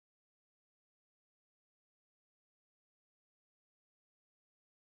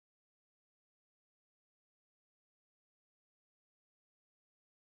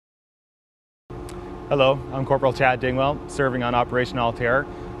Hello, I'm Corporal Chad Dingwell, serving on Operation Altair,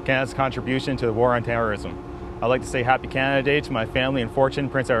 Canada's contribution to the war on terrorism. I'd like to say Happy Canada Day to my family in Fortune,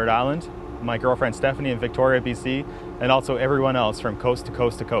 Prince Edward Island, my girlfriend Stephanie in Victoria, BC, and also everyone else from coast to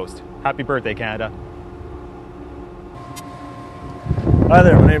coast to coast. Happy birthday, Canada. Hi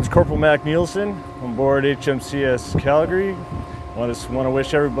there, my name is Corporal Mac Nielsen. I'm aboard HMCS Calgary. I want to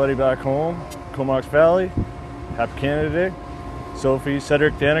wish everybody back home, Comox Valley, Happy Canada Day. Sophie,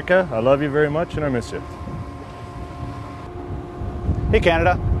 Cedric, Danica, I love you very much and I miss you. Hey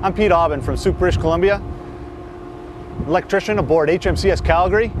Canada, I'm Pete Aubin from Sault, British Columbia, electrician aboard HMCS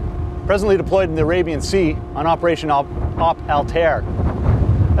Calgary, presently deployed in the Arabian Sea on Operation Altair.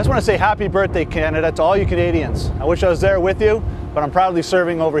 I just want to say happy birthday, Canada, to all you Canadians. I wish I was there with you, but I'm proudly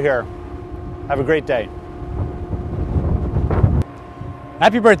serving over here. Have a great day.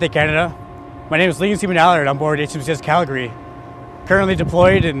 Happy birthday, Canada. My name is Liam Seaman Allard on board HMCS Calgary, currently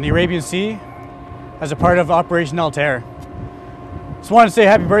deployed in the Arabian Sea as a part of Operation Altair. Just want to say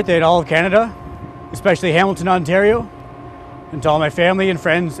happy birthday to all of Canada, especially Hamilton, Ontario, and to all my family and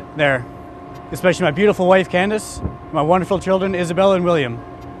friends there, especially my beautiful wife, Candace, my wonderful children, Isabella and William.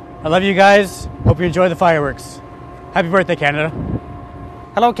 I love you guys. Hope you enjoy the fireworks. Happy birthday, Canada.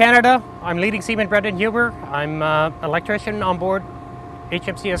 Hello, Canada. I'm Leading Seaman Brendan Huber. I'm an electrician on board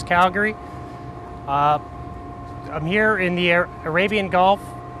HMCS Calgary. I'm here in the Arabian Gulf,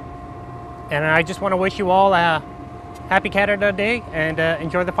 and I just want to wish you all a happy Canada Day and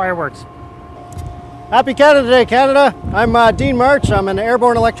enjoy the fireworks. Happy Canada Day, Canada. I'm Dean March. I'm an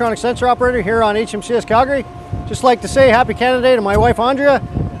airborne electronic sensor operator here on HMCS Calgary. Just like to say happy Canada Day to my wife Andrea,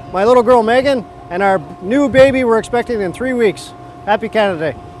 my little girl Megan, and our new baby we're expecting in 3 weeks. Happy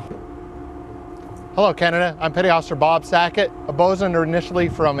Canada Day. Hello Canada, I'm Petty Officer Bob Sackett, a bosun initially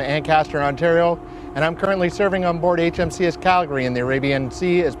from Ancaster, Ontario, and I'm currently serving on board HMCS Calgary in the Arabian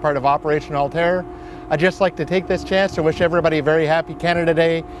Sea as part of Operation Altair. I'd just like to take this chance to wish everybody a very happy Canada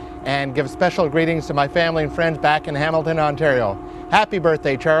Day and give special greetings to my family and friends back in Hamilton, Ontario. Happy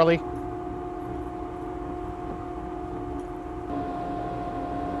birthday, Charlie.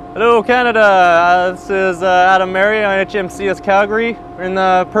 Hello Canada, this is Adam Mary on HMCS Calgary. We're in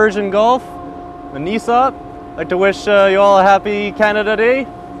the Persian Gulf, the Nisop. I'd like to wish you all a happy Canada Day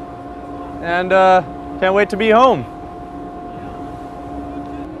and can't wait to be home.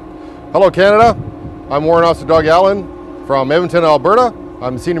 Hello Canada, I'm Warrant Officer Doug Allen from Edmonton, Alberta.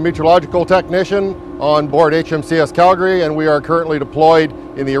 I'm a Senior Meteorological Technician on board HMCS Calgary, and we are currently deployed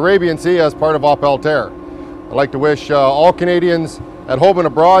in the Arabian Sea as part of Op Altair. I'd like to wish all Canadians at home and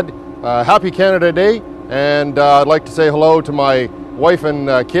abroad happy Canada Day, and I'd like to say hello to my wife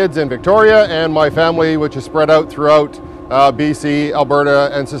and kids in Victoria and my family, which is spread out throughout BC, Alberta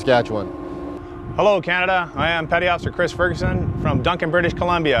and Saskatchewan. Hello Canada, I am Petty Officer Chris Ferguson from Duncan, British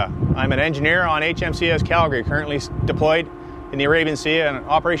Columbia. I'm an engineer on HMCS Calgary, currently deployed in the Arabian Sea on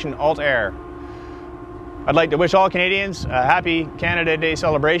Operation Altair. I'd like to wish all Canadians a happy Canada Day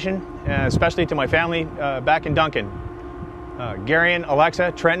celebration, especially to my family back in Duncan. Garion,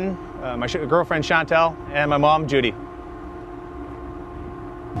 Alexa, Trenton, my girlfriend Chantel, and my mom Judy.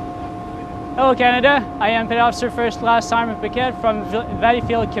 Hello Canada, I am Petty Officer First Class Simon Paquette from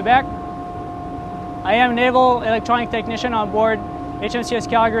Valleyfield, Quebec. I am a Naval Electronic Technician on board HMCS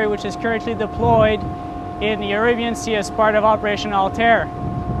Calgary, which is currently deployed in the Arabian Sea as part of Operation Altair.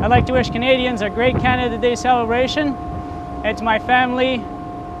 I'd like to wish Canadians a great Canada Day celebration, and to my family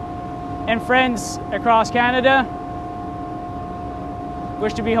and friends across Canada,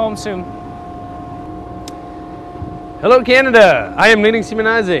 wish to be home soon. Hello Canada, I am Leading Seaman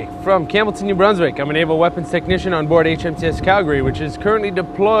Isaac from Campbellton, New Brunswick. I'm a Naval Weapons Technician on board HMCS Calgary, which is currently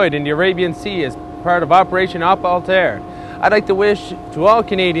deployed in the Arabian Sea as part of Operation Altair. I'd like to wish to all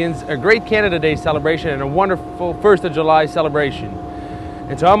Canadians a great Canada Day celebration and a wonderful 1st of July celebration.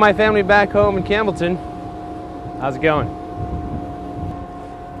 And to all my family back home in Campbellton, how's it going?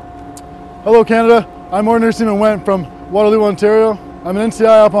 Hello Canada, I'm Ordnance Seaman Went from Waterloo, Ontario. I'm an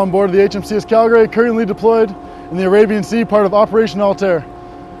NCI up on board the HMCS Calgary, currently deployed in the Arabian Sea, part of Operation Altair.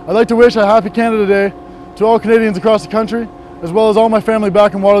 I'd like to wish a happy Canada Day to all Canadians across the country, as well as all my family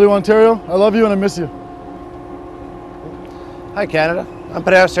back in Waterloo, Ontario. I love you and I miss you. Hi Canada, I'm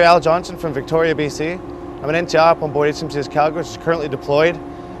Petty Officer Al Johnson from Victoria, BC. I'm an NTI up on board HMCS Calgary, which is currently deployed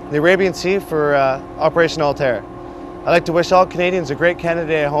in the Arabian Sea for Operation Altair. I'd like to wish all Canadians a great Canada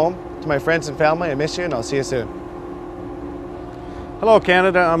Day at home. To my friends and family, I miss you and I'll see you soon. Hello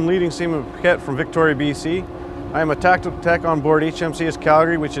Canada, I'm Leading Seaman Paquette from Victoria, BC. I am a tactical tech on board HMCS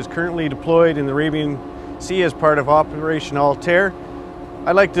Calgary, which is currently deployed in the Arabian Sea as part of Operation Altair.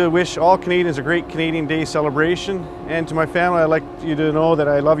 I'd like to wish all Canadians a great Canadian Day celebration, and to my family I'd like you to know that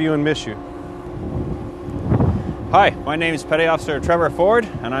I love you and miss you. Hi, my name is Petty Officer Trevor Ford,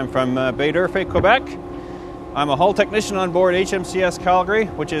 and I'm from Bay d'Urfé, Quebec. I'm a hull technician on board HMCS Calgary,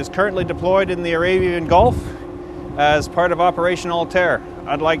 which is currently deployed in the Arabian Gulf as part of Operation Altair.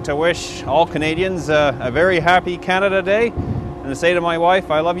 I'd like to wish all Canadians a very happy Canada Day, and to say to my wife,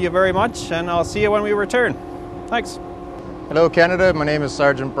 I love you very much, and I'll see you when we return. Thanks. Hello Canada, my name is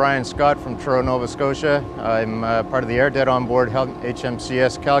Sergeant Brian Scott from Truro, Nova Scotia. I'm part of the Air Dead on board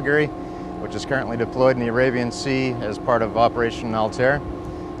HMCS Calgary, which is currently deployed in the Arabian Sea as part of Operation Altair.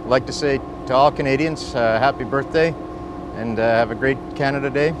 I'd like to say to all Canadians, happy birthday and have a great Canada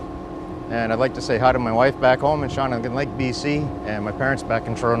Day. And I'd like to say hi to my wife back home in Shawnigan Lake, BC, and my parents back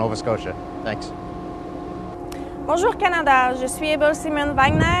in Truro, Nova Scotia. Thanks. Bonjour Canada, je suis Ébole Simone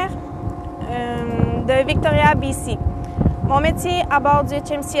Wagner de Victoria, BC. Mon métier à bord du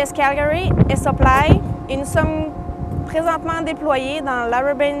HMCS Calgary est supply et nous sommes présentement déployés dans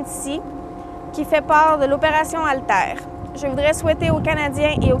l'Arabian Sea qui fait part de l'opération Altair. Je voudrais souhaiter aux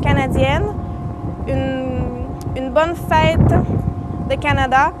Canadiens et aux Canadiennes une bonne fête de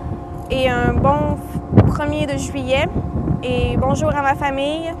Canada et un bon 1er de juillet. Et bonjour à ma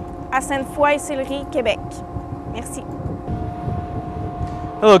famille à Sainte-Foy, Sillery, Québec. Merci.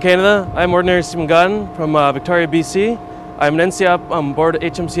 Hello Canada, I'm Ordinary Stephen Gunn from Victoria, BC. I'm an NCOP on board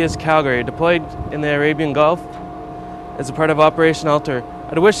HMCS Calgary, deployed in the Arabian Gulf as a part of Operation Altair.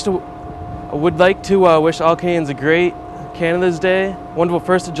 I would like to wish all Canadians a great Canada's Day, wonderful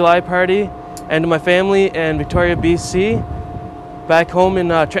 1st of July party, and to my family in Victoria, BC, back home in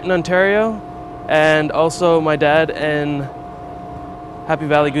Trenton, Ontario, and also my dad in Happy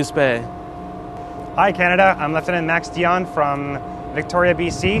Valley Goose Bay. Hi Canada, I'm Lieutenant Max Dion from Victoria,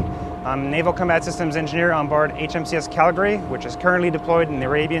 BC. I'm Naval Combat Systems Engineer on board HMCS Calgary, which is currently deployed in the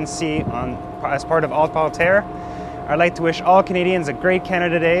Arabian Sea as part of Altair. I'd like to wish all Canadians a great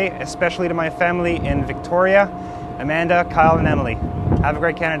Canada Day, especially to my family in Victoria, Amanda, Kyle, and Emily. Have a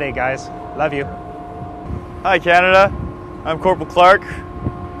great Canada Day, guys. Love you. Hi Canada, I'm Corporal Clark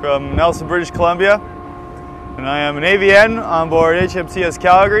from Nelson, British Columbia, and I am an AVN on board HMCS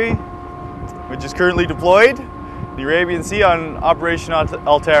Calgary, which is currently deployed in the Arabian Sea on Operation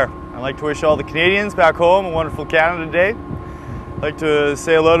Altair. I'd like to wish all the Canadians back home a wonderful Canada Day. I'd like to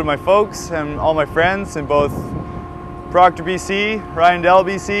say hello to my folks and all my friends in both Proctor, BC, Ryandell,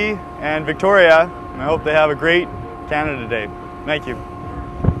 BC, and Victoria, and I hope they have a great Canada Day. Thank you.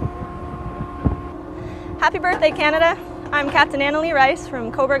 Happy birthday, Canada. I'm Captain Annalie Rice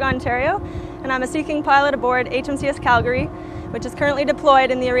from Cobourg, Ontario, and I'm a Sea King pilot aboard HMCS Calgary, which is currently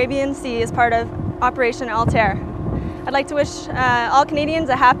deployed in the Arabian Sea as part of Operation Altair. I'd like to wish all Canadians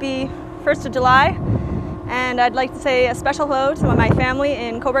a happy 1st of July, and I'd like to say a special hello to my family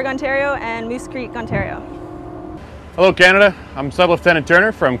in Cobourg, Ontario and Moose Creek, Ontario. Hello Canada, I'm Sub Lieutenant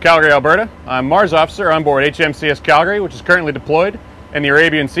Turner from Calgary, Alberta. I'm Mars Officer on board HMCS Calgary, which is currently deployed in the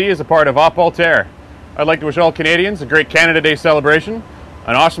Arabian Sea as a part of Op Altair. I'd like to wish all Canadians a great Canada Day celebration,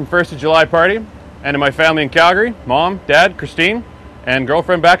 an awesome 1st of July party, and to my family in Calgary, Mom, Dad, Christine, and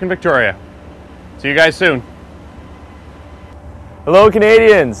girlfriend back in Victoria. See you guys soon. Hello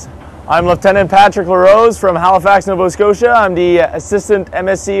Canadians, I'm Lieutenant Patrick LaRose from Halifax, Nova Scotia. I'm the Assistant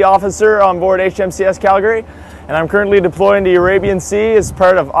MSc Officer on board HMCS Calgary, and I'm currently deployed in the Arabian Sea as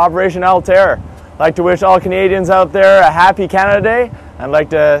part of Operation Altair. I'd like to wish all Canadians out there a happy Canada Day. I'd like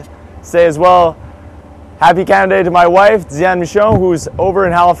to say as well, happy Canada Day to my wife, Diane Michon, who's over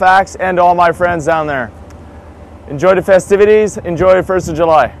in Halifax, and all my friends down there. Enjoy the festivities, enjoy the 1st of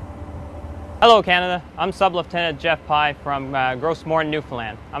July. Hello Canada, I'm Sub-Lieutenant Jeff Pye from Gross Morin,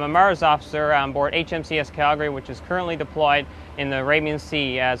 Newfoundland. I'm a Mars Officer on board HMCS Calgary, which is currently deployed in the Arabian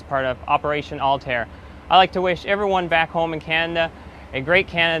Sea as part of Operation Altair. I'd like to wish everyone back home in Canada a great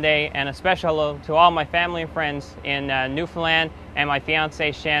Canada Day, and a special hello to all my family and friends in Newfoundland and my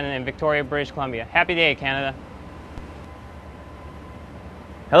fiancée Shannon in Victoria, British Columbia. Happy day, Canada.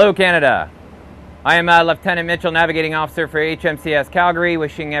 Hello Canada. I am Lieutenant Mitchell, Navigating Officer for HMCS Calgary,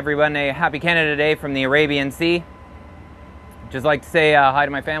 wishing everyone a happy Canada Day from the Arabian Sea. Just like to say hi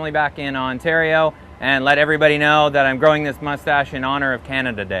to my family back in Ontario and let everybody know that I'm growing this mustache in honor of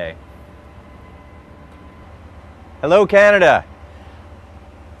Canada Day. Hello Canada.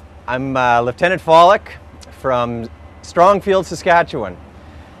 I'm Lieutenant Follick from Strongfield, Saskatchewan.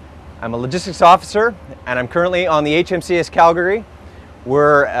 I'm a logistics officer and I'm currently on the HMCS Calgary.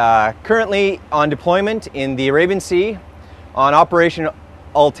 We're currently on deployment in the Arabian Sea on Operation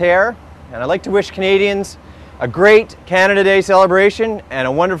Altair, and I'd like to wish Canadians a great Canada Day celebration and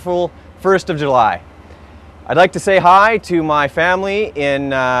a wonderful 1st of July. I'd like to say hi to my family in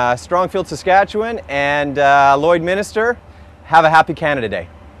Strongfield, Saskatchewan, and Lloydminster. Have a happy Canada Day.